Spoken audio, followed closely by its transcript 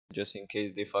just in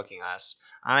case they fucking ask.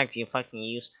 I actually fucking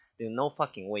use. There's no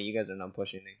fucking way you guys are not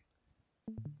pushing it.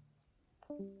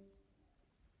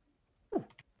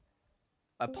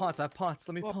 I pots. Let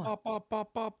me pot.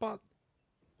 Pop.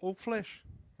 Oh, flesh.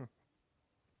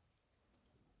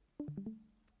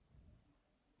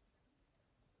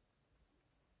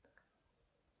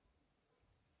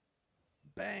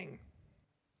 Bang.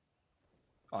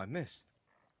 Oh, I missed.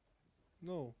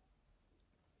 No.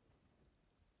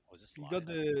 Was this You live? got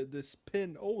the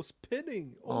spin. Oh,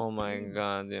 spinning. Oh my ping.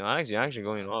 god, dude. Alex, you're actually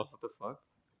going off. What the fuck?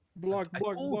 Block.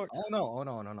 Oh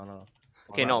no.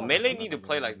 Okay, Oh, no, no, Melee no, need no, to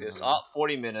play no, like no, this. no, no.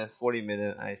 40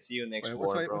 minute. I see you next Wait,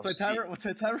 war, bro. what's my timer? What's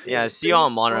my timer? Yeah, see you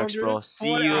on Monarchs, 400? bro. See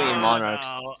you in Monarchs.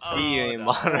 no. See you Oh, in no.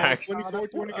 Monarchs. 24,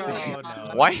 26. Oh,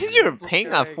 no. Why is your Triple ping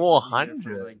at drag.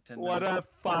 400? What a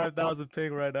 5,000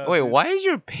 ping right now. Wait, dude. why is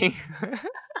your ping?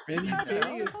 And he's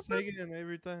getting a second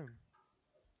every time.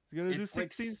 He's gonna do It's like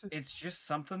 16. it's just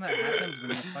something that happens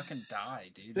when you fucking die,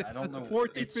 dude. I It's don't know.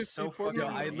 40, It's 50, so 40.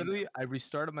 fucking. Yo, I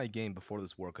restarted my game before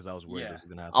this war because I was worried Yeah. this was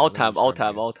gonna happen. I'll I literally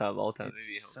tab. restarted my game.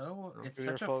 It's so. It's You're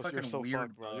such a false, fucking you're so weird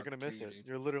fucked, bro. You're bug, gonna miss too, it. dude.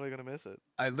 You're literally gonna miss it.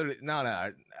 I literally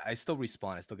I still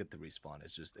respawn. I still get the respawn.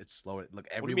 It's just it's slower. Look, What do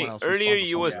you everyone mean? else. Earlier respawned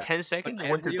you before was me. 10 seconds,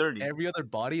 Like, went to 30. Every other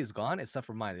body is gone except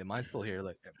for mine. And mine's still here.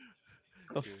 Like,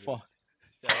 the Dude. fuck?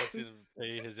 Yeah, I seen him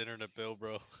pay his internet bill,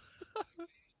 bro.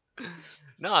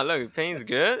 No, look, ping's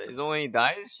good. It's only when he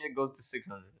dies, shit goes to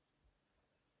 600.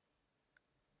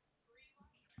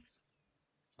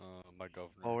 My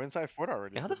governor. Oh, we're inside fort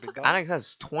already. Yeah, how the the big fuck dog. Alex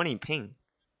has 20 ping?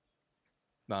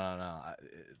 No.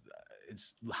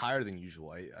 It's higher than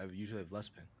usual. I usually have less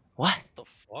ping. What? What the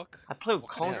fuck? I play with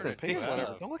What kind of constant internet do you 50. have?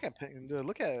 Whatever. Don't look at ping. Dude,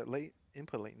 look at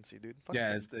input latency, dude. Fuck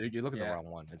Yeah, ping. you're looking at Yeah. the wrong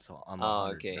one. It's I'm Oh,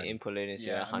 100. okay. right? Input latency,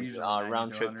 Yeah, I'm 100. usually 90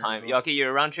 Round to trip 100 as time. well. Yeah, okay,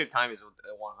 your round trip time is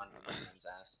 100. Man's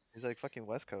ass. He's like fucking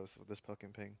West Coast with this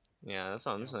fucking ping. Yeah, that's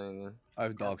what I'm saying, man. I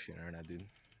have dog shit internet, dude.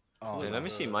 Oh, Look Wait, at let me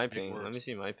see the my big ping. Let words. me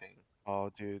see my ping.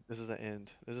 Oh, dude, this is the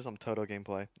end. This is some Toto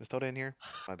gameplay. Is Toto in here?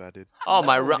 My bad, dude. Oh,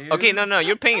 my No, okay, dude. no,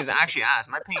 your ping is actually ass.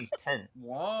 My ping is 10.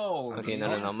 Whoa. Okay, dude.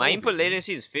 no. My input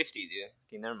latency is 50, dude.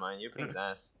 Okay, never mind. Your ping's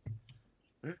ass.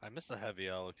 I miss the heavy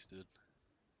Alex, dude.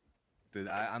 Dude,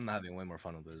 I'm having way more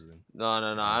fun with this, dude. No.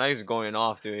 Alex is going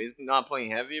off, dude. He's not playing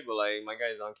heavy, but like my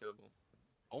guy's unkillable.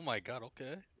 Oh my god,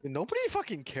 okay. Dude, nobody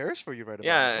fucking cares for you right about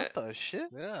Yeah. now. What the shit?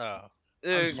 Yeah.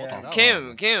 Dude, Yeah.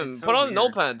 Kim, It's so put on the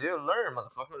weird. notepad, dude. Learn,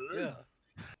 motherfucker. Learn.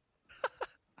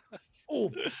 Yeah.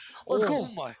 Oh, Let's Oh go.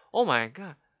 my. Oh my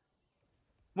god.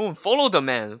 Moon, follow the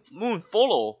man. Moon,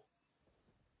 follow.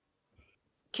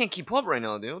 Can't keep up right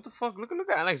now, dude. What the fuck? Look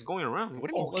at Alex going around. What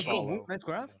do you mean let's go. follow? Nice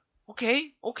grab.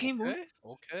 Okay, Moon.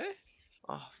 Okay.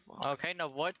 Oh fuck. Okay, no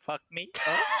what? Fuck me.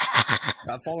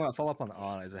 Follow up on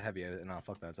the is a heavy. No,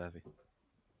 fuck that. It's a heavy.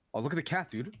 Oh, look at the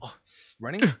cat, dude. Oh.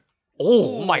 Running.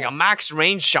 Oh my god, max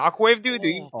range shockwave, dude.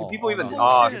 Do Oh, people oh, even? no.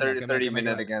 Oh, Shit. it's 30 Come back,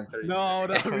 minute again. 30 No,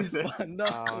 minute. respawn. No.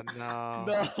 Oh no.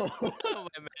 No. Oh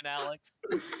my man, Alex.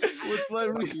 What's my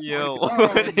respawn? Yo, Oh,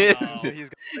 what is no. this? He's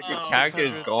got Your like a character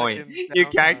is 600 going. second Your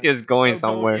downtime. character is going I'm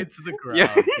somewhere. into the ground,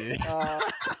 Yeah. dude.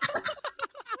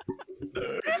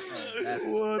 That's,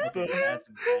 What okay, the- that's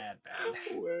bad.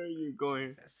 Where are you going?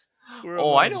 Jesus.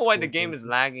 Oh, I know why the game is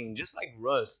lagging. Just like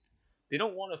Rust, they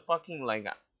don't want to fucking like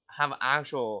have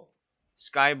actual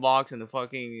skybox in the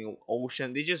fucking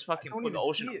ocean. They just fucking don't put the even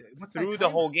ocean see it. What's my through the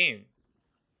timer? whole game.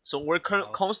 So we're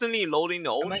constantly loading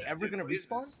the ocean. Am I ever dude. gonna What is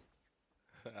respawn? this?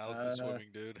 Alex is swimming,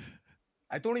 dude.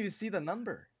 I don't even see the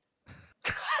number.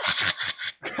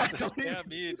 Spam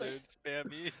me, dude. Spam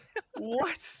me.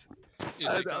 What? You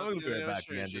I- think I'm on gonna put it the back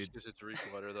Ocean, again, it's just dude. because it's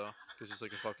Reekwater though, because it's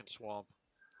like a fucking swamp.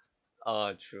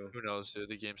 True. Who knows, dude?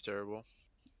 The game's terrible.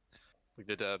 Like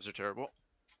the devs are terrible.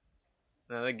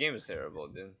 No, that game is terrible,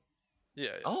 dude. Yeah.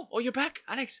 Oh, you're back,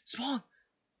 Alex. Spawn.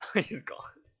 He's gone.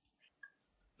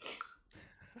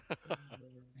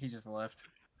 He just left.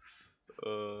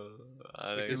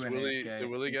 Alex. Because Doing Willie, AFK, the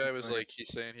Willie guy was basically. like,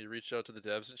 he's saying he reached out to the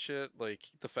devs and shit. Like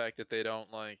the fact that they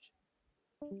don't like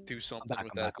do something back,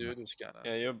 with I'm that back, I'm dude is kind of.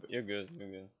 Yeah, you're good. You're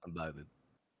good. I'm back, dude.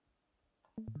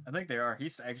 I think they are.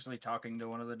 He's actually talking to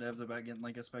one of the devs about getting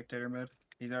like a spectator mode.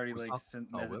 He's already Who's like talk- sent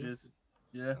oh, Will? messages.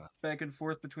 Yeah, back and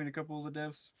forth between a couple of the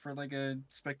devs for like a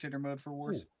spectator mode for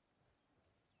Wars.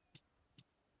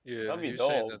 Yeah, That'd be he was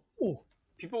saying dope. that. Oh,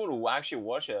 People would actually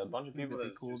watch it. A bunch of people That'd be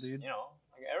that's cool, just, dude. you know,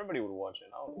 like everybody would watch it.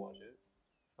 I would watch it.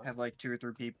 Have like 2 or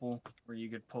 3 people where you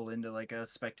could pull into like a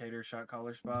spectator shot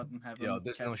caller spot and have yo, them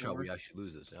there's no cast shot over. we actually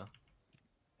lose this, yeah.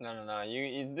 No.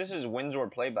 You this is Windsor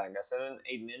playback. I said in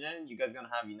 8 minutes, you guys gonna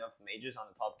have enough mages on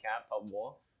the top cap, top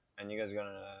wall, and you guys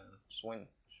gonna just win.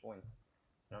 Just win.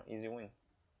 You know, easy win.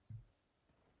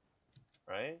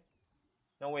 Right?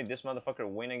 No way, this motherfucker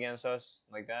win against us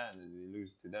like that, and we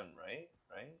lose to them, right?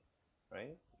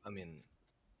 Right? I mean,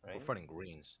 Right? we're fighting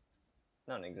greens.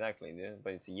 Not exactly, dude.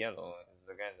 But it's yellow. It's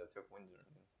the guy that took Windsor.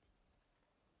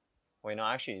 Wait, no,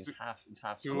 actually, it's half. It's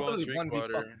half. Who squad. owns Literally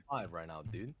Drinkwater? 1v5 right now,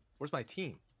 dude. Where's my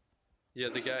team? Yeah,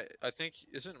 the guy. I think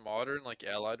isn't Modern like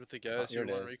allied with the guys who you're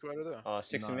won dead. Requater though?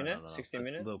 60 No, no, no, minutes? no, no. 60 That's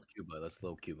minutes? Low Cuba. That's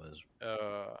low Cuba. It's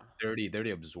Uh, 30. They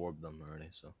already absorbed them already.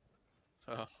 So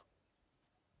oh,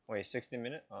 Wait, 60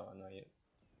 minutes? Oh, not yet.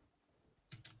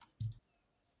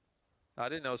 I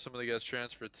didn't know some of the guys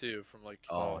transferred too from like.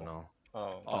 oh Oh. no.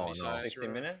 Oh, Oh, no. 60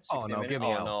 minutes? Oh, 60 no, minutes? get me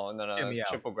oh, out. no, Get me out.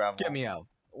 triple gravel. Get me out.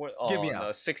 What? Get Oh, me no,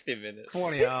 out. 60 minutes.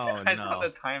 20 60 oh, I saw no. the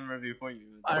timer before you.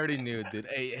 I already knew, dude.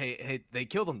 Hey, they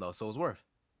killed him though, so it was worth.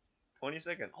 20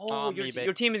 seconds. Oh, me, babe.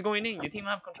 your team is going in. Your team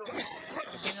have control. Your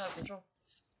team have control.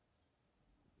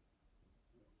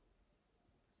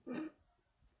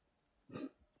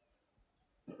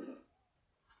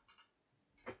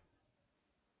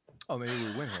 Oh, maybe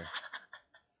we win here.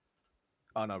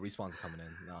 Oh no, respawn's coming in.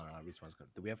 No, respawn's coming.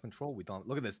 Do we have control? We don't.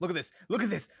 Look at this. Look at this. Look at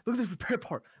this. Look at this repair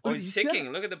part. Oh, Look, it's you see that?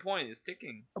 ticking. Look at the point. It's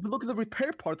ticking. Oh, but look at the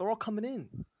repair part. They're all coming in.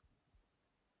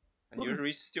 And Look you're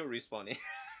at- still respawning.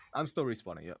 I'm still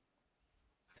respawning. Yep.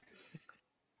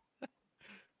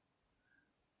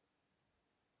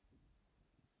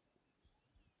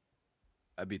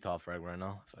 I'd be top frag right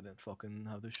now if I didn't fucking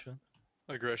have this shit.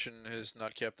 aggression has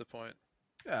not kept the point.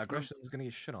 Yeah, aggression is gonna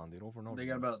get shit on, dude, over and over. They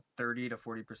got again. about 30 to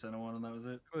 40% of one, and that was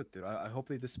it. Good, dude. I hope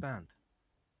they disband.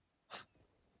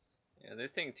 Yeah, they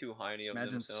think too highly of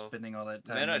Imagine themselves. spending all that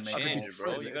time. Meta to make it change, all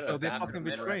bro. fit. You gotta So they adapt to fucking the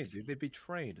meta. betrayed, dude. They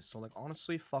betrayed. So like,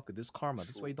 honestly, fuck it. This karma.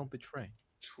 This way you don't betray.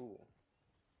 True.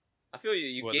 I feel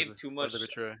you What gave did- too what much did they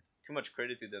betray? too much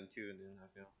credit to them too, and then I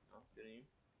feel. No, didn't you?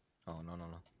 Oh no.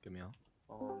 Get me out.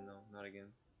 Oh no, not again.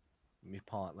 Let me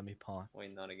pot. Let me pot.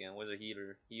 Wait, not again. Where's a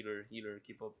healer? Healer,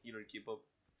 keep up. Healer, keep up.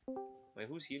 Wait,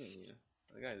 who's healing you?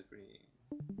 The guy is pretty.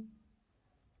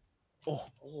 Oh.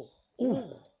 Oh.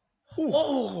 Oh.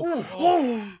 Oh.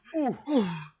 Oh. Oh.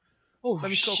 Oh. Oh. Let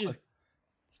me shit. go. What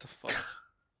the fuck?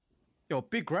 Yo,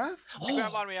 big graph.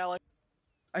 Grab on me, Alex.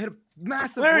 I hit a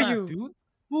massive Where are graph, you? dude.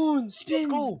 Moon, Let's spin.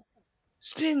 go.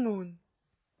 Spin, Moon.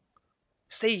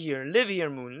 Stay here. Live here,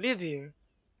 Moon. Live here.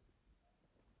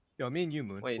 Yo, me and you,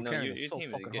 Moon. Wait, we're no, carrying your this so team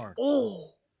is fucking good. hard. Oh.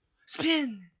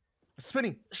 Spin.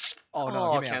 Spinning. Sp- Oh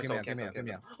no, give me out, cancel, give me out, cancel, give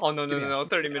me cancel. out. Oh no, no, Give me no, no.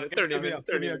 30 minutes. 30 Give me minutes. out,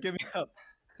 give 30 me out, minutes.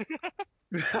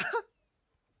 give me out.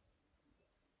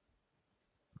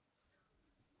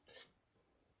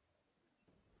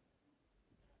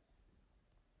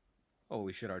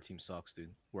 Holy shit, our team sucks, dude.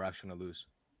 We're actually gonna lose.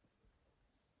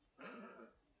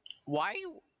 Why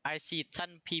I see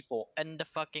 10 people in the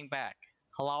fucking back?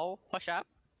 Hello? What's up?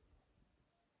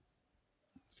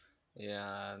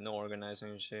 Yeah, no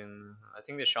organization. I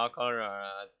think the shot caller are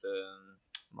at the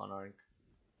Monarch.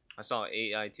 I saw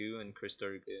AI2 and Chris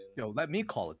Turk. Yo, let me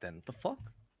call it then. What the fuck?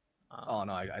 Oh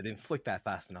no, I didn't flick that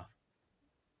fast enough.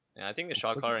 Yeah, I think the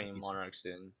shot Look at caller these. in Monarch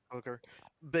soon. Hooker.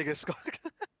 Biggest skulk.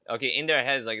 Okay, in their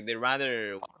heads, like they'd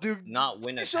rather Dude, not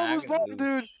win a show tag those and balls, lose.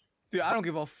 dude. Dude, I don't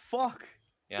give a fuck.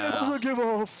 They Yeah, doesn't give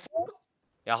a fuck.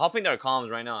 yeah. Hop in their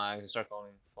comms right now. I can start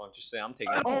calling. Fuck, just say I'm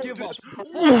taking. I it. don't give a dude. fuck.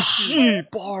 Oh shit,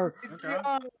 bar. Okay.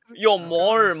 Yo, God,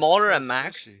 Mauler, this is Mauler so and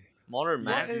Max. squishy. Mauler and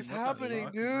What Max. is What the happening,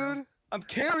 fuck, bro? dude? I'm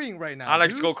carrying right now.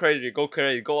 Alex, dude. go crazy, go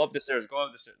crazy, go up the stairs, go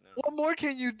up the stairs. No. What more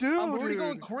can you do, I'm already dude?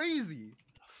 going crazy.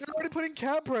 You're already putting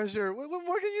cap pressure. What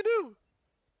more can you do?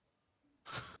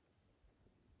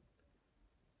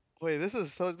 Wait, this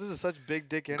is such big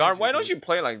dick energy. Guard, why don't dude. you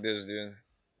play like this, dude?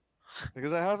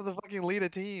 Because I have to fucking lead a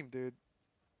team, dude.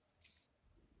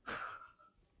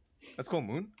 Let's go,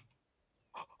 Moon.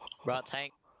 Bro,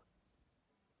 tank.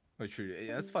 Wait, sure.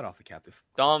 Yeah, let's fight off the captive.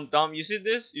 Dom, you see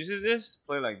this? You see this?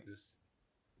 Play like this.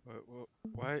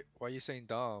 Why are you saying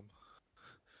Dom?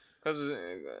 Cause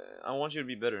I want you to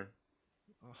be better.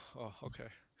 Oh, okay.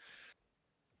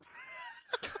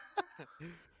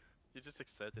 You just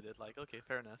accepted it, like, okay,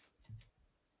 fair enough.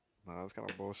 Nah, that's kind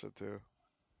of bullshit too.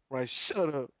 Right,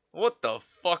 shut up. What the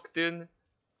fuck, dude?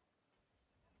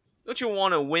 Don't you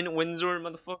want to win Windsor,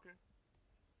 motherfucker?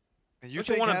 And you Don't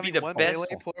you think wanna having be the one best?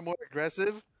 melee player more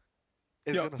aggressive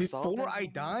is Yo, gonna solve before that I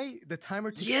problem? die, the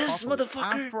timer ticks Yes, properly.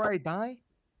 motherfucker. After I die,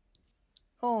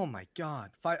 oh my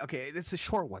god. Okay, it's a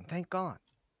short one. Thank God.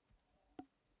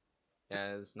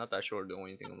 Yeah, it's not that short. Don't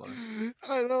anything about it.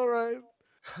 I know, right?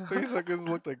 30 seconds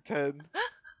looked like 10.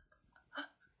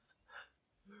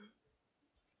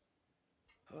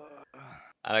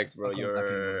 Alex, bro, I'll come back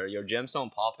in, your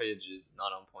gemstone poppage is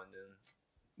not on point, dude.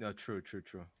 No, true.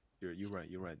 You're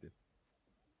right, dude.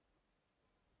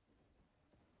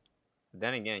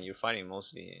 Then again, you're fighting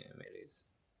mostly melees.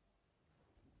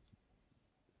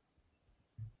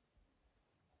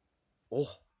 Oh,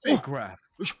 Big grab.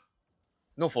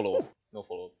 no follow up. No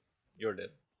follow up. You're dead.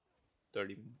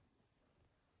 30.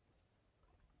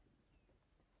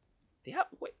 They have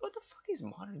wait. What the fuck is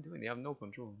Modern doing? They have no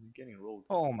control. They're getting rolled.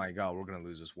 Oh my god, we're gonna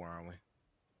lose this war, aren't we?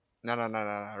 No.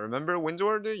 Remember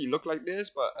Windsor? Dude? You look like this,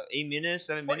 but 8 minutes,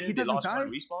 7 What, minutes, he they doesn't lost die?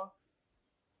 one respawn.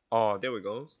 Oh, there we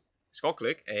go. Skull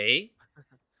click. A.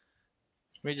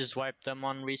 We just wiped them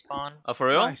on respawn. For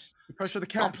real? Nice. Pressure the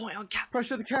On cap. point on cap.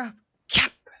 Pressure the cap.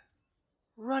 Cap.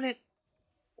 Run it.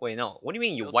 Wait, no. What do you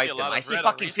mean you You'll see wiped a them? lot I of see red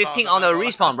on fucking respawn 15 on on the that one.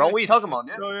 respawn, bro. What are you talking about,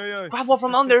 dude? Yo. Grab one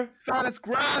from under. Fattest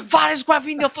grab. Fattest grab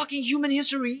in the fucking human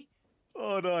history.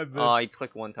 Oh no, I missed. Oh, you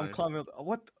click one I'm time. climbing.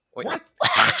 What? Wait. What?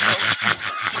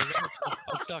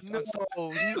 Unstuck. No, Unstuck.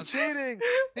 he's cheating.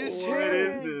 He's cheating. What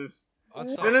is this?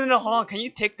 Unstuck. No. Hold on. Can you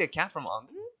take the cap from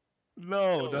under?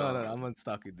 No. I'm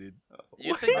unstuck, dude.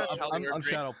 You think that's how they I'm were breaking?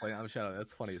 shadow playing. I'm shadow.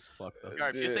 That's funny as fuck though.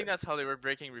 Garb, you Yeah. think that's how they were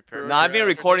breaking repair? No, I've been repair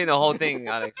recording the whole thing,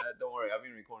 Alex. Don't worry. I've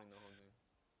been recording the whole thing.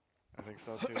 I think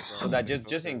so too, bro. So that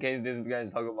just in case this guy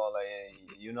is talking about like, hey,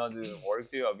 you know, doing work,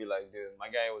 dude. I'll be like, dude, my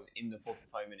guy was in the 4 for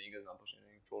 5 minutes. You guys not pushing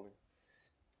anything, trolling.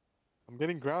 I'm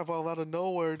getting grab ball out of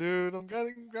nowhere, dude. I'm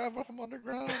getting grab ball from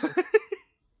underground.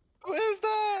 Who is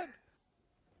that?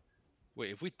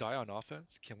 Wait, if we die on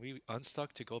offense, can we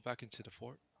unstuck to go back into the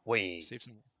fort? Wait, Save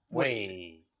some.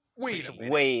 wait, Wait Save a some-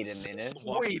 wait a save minute. some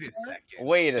walking Wait a time. second.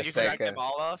 Wait a You drag them second.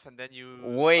 all off and then you.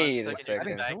 Wait a unstuck and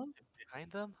you're second. back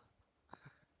behind them.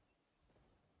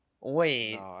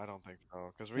 Wait. No, I don't think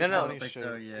so. Because No, no. I don't think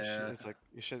so, yeah. It's like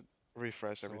you should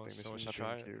refresh Someone- everything. someone There should should try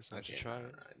nothing it. queued. Someone should Okay, try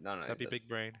it. no, That'd be big that's-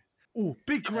 brain. Ooh,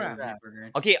 big grab.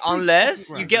 Okay, unless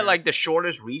you grab. get like the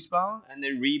shortest respawn and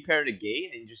then repair the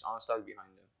gate and you just unstuck behind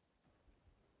them,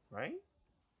 right?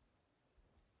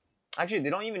 Actually, they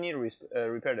don't even need to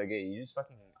repair the gate. You just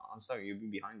fucking unstuck. You'll be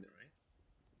behind them, right?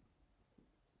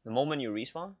 The moment you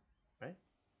respawn, right? Is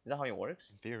that how it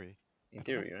works? In theory. In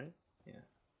theory, right?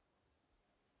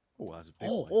 Oh, that's a big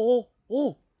Oh, play.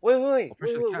 wait! Oh,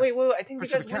 pressure the cap. Wait! I think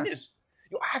Pressure you guys the win cap. this.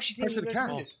 You actually think Pressure you the guys cap.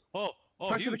 win this? Oh,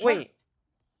 Pressure huge. the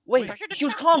Wait! Pressure the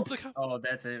Huge cap. clump. Look how- Oh,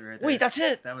 that's it right there. Wait, that's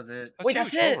it. That was it. Wait,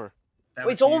 that's It's it. over. That Wait,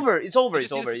 was it's huge. over. It's over. You It's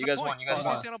just need to over. You stand guys on won. point. You guys You just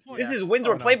won. need to stand on point. This is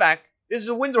Windsor Oh, no. playback. This is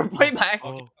a Windsor playback.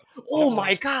 Oh, Oh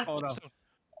my god. Oh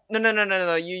no.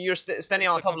 No. You're standing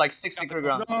on top of like 6 secret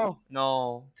ground. No.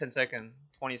 No, 10 second,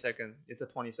 20 second. It's a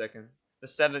 20 second. The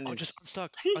 7 Oh, is. just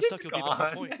unstuck. It's Unstuck, you'll be back on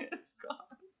gone. point. It's gone.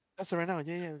 that's it right now.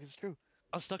 Yeah, it's true.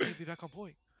 Unstuck, you'll be back on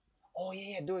point. Oh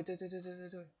yeah, do it.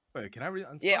 Wait, can I re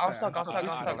unstuck? Yeah, I- unstuck, I'm unstuck,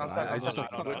 stuck. unstuck, I- unstuck, I- I-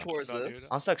 unstuck. I- Which war is No, this? dude.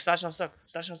 Unstuck, stash unstuck.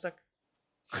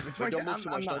 It's right Don't there. move too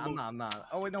much, don't move. I'm not.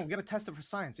 Oh wait, no, we gotta test it for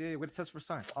science. Yeah, we gotta test for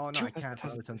science. Oh no, I Test- can't. test-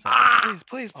 Another 10 seconds. Ah!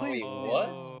 Please, please.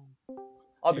 What?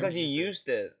 Oh, because you used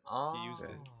it. Oh. You used it.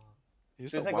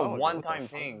 Use So it's the like while a ago, what the one-time fuck?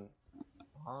 thing.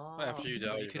 Oh. After you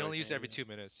die, You you're can only back use in. every 2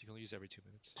 minutes. You can only use every 2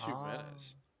 minutes. 2 Ah.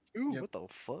 minutes. Ooh, Yep. what the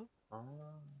fuck? Oh.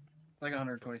 It's like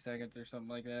 120 seconds or something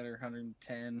like that, or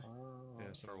 110. Yeah,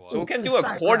 so For what? So we can do a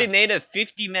Fact, coordinated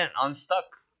 50-minute unstuck.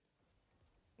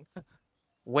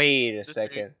 Wait a Just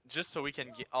second. Just so we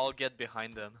can all get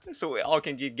behind them. So we all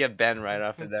can get banned right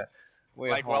after that.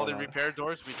 Wait, Like while hold they on. repair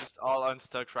doors, we just all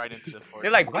unstuck right into the fort.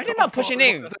 They're like, why they not pushing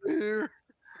in? Here.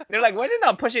 They're like, why they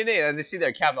not pushing in? And they see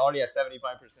their cap already at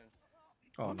 75%.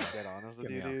 Oh I'm no. gonna get honest with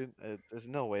Get you, me out. dude. There's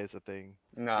no way it's a thing.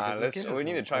 Nah, Because this game we has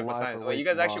need to been try for alive science. for Wait, way you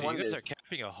guys too actually long. won You guys this. are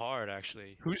capping it hard,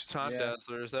 actually. Who's Time Yeah.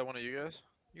 Dazzler? Is that one of you guys?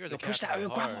 You guys Yo, are push that. capping Yo,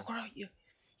 it grab, hard. grab. Yeah.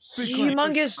 Big grab,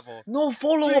 Humongous. big No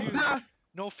follow up. Big grab.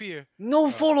 No fear. No Oh.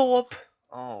 follow up.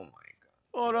 Oh my god.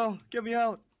 Oh no, get me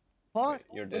out. Pot. Wait,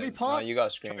 you're Let me dead. No, pot. you gotta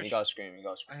scream. You Trash. gotta scream. You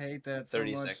gotta I scream. hate that so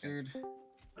 30 much, seconds. dude.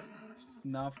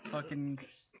 Not fucking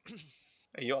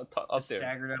Hey, you're up just there.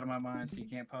 staggered out of my mind, so you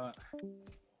can't pot.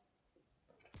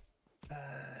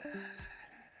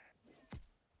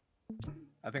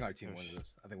 I think our team wins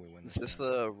this. I think we win Is this. this yeah.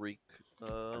 the Reek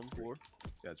war?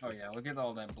 Yeah, it's Oh right. yeah, look at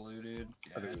all that blue, dude.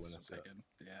 Yeah, I think we that's win this, yeah. fucking-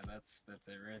 yeah, that's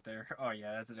it right there. Oh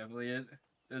yeah, that's definitely it.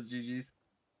 That's GG's.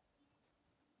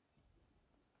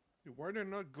 Why are they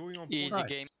not going on Easy point?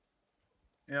 Nice. game.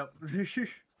 Yep.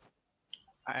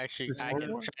 I This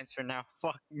can one? transfer now.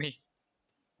 Fuck me.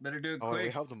 Better do it Oh, we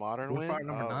quick. helped the modern We're win. fighting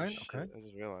number Oh, 9? shit, Okay. I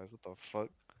just realized what the fuck.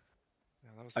 Yeah,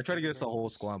 that was I the tried to big get us a whole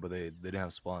difference. squad, but they didn't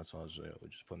have spawns, so I was like,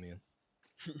 just put me in.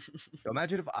 Yo,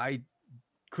 imagine if I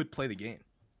could play the game.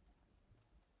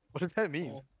 What does that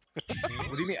mean? Oh.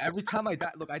 What do you mean? Every time I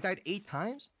died, look, I died 8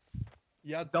 times.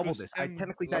 Yeah, Double plus this. I 10,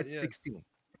 technically like, died yeah. 16.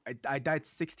 I died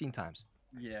 16 times.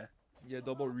 Yeah. Yeah,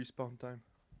 double respawn time.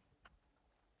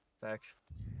 Facts.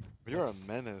 You're a Yes.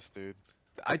 menace, dude.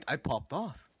 I popped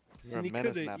off. You're a Sneaker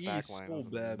menace the in that E back is line. so This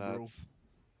is bad, bro. nuts.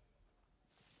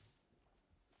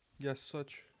 Yeah,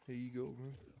 such. Here you go,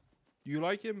 man. You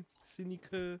like him,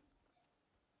 Cynica?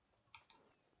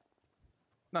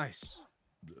 Nice.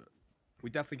 We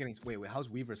definitely getting. Wait. How's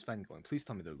Weaver's Fen going? Please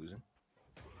tell me they're losing.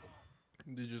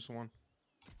 They just won.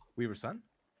 Weaver's Sun?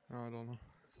 I don't know.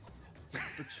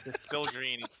 Still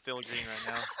green. It's still green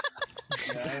right now.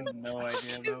 Yeah, I have no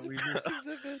idea about Weavers.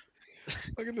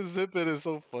 Fucking the zip it is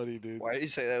so funny, dude. Why do you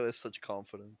say that with such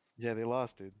confidence? Yeah, they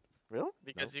lost, dude. Really?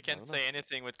 Because No, you can I don't say know.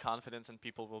 anything with confidence and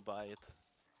people will buy it.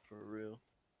 For real.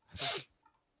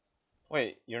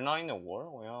 Wait, you're not in the war?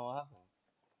 Wait, what happened?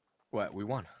 What? We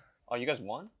won. Oh, you guys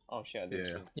won? Oh shit, I didn't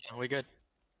Yeah. see. Yeah, we good.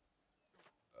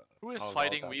 Who is Oh,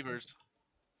 fighting okay. Weavers?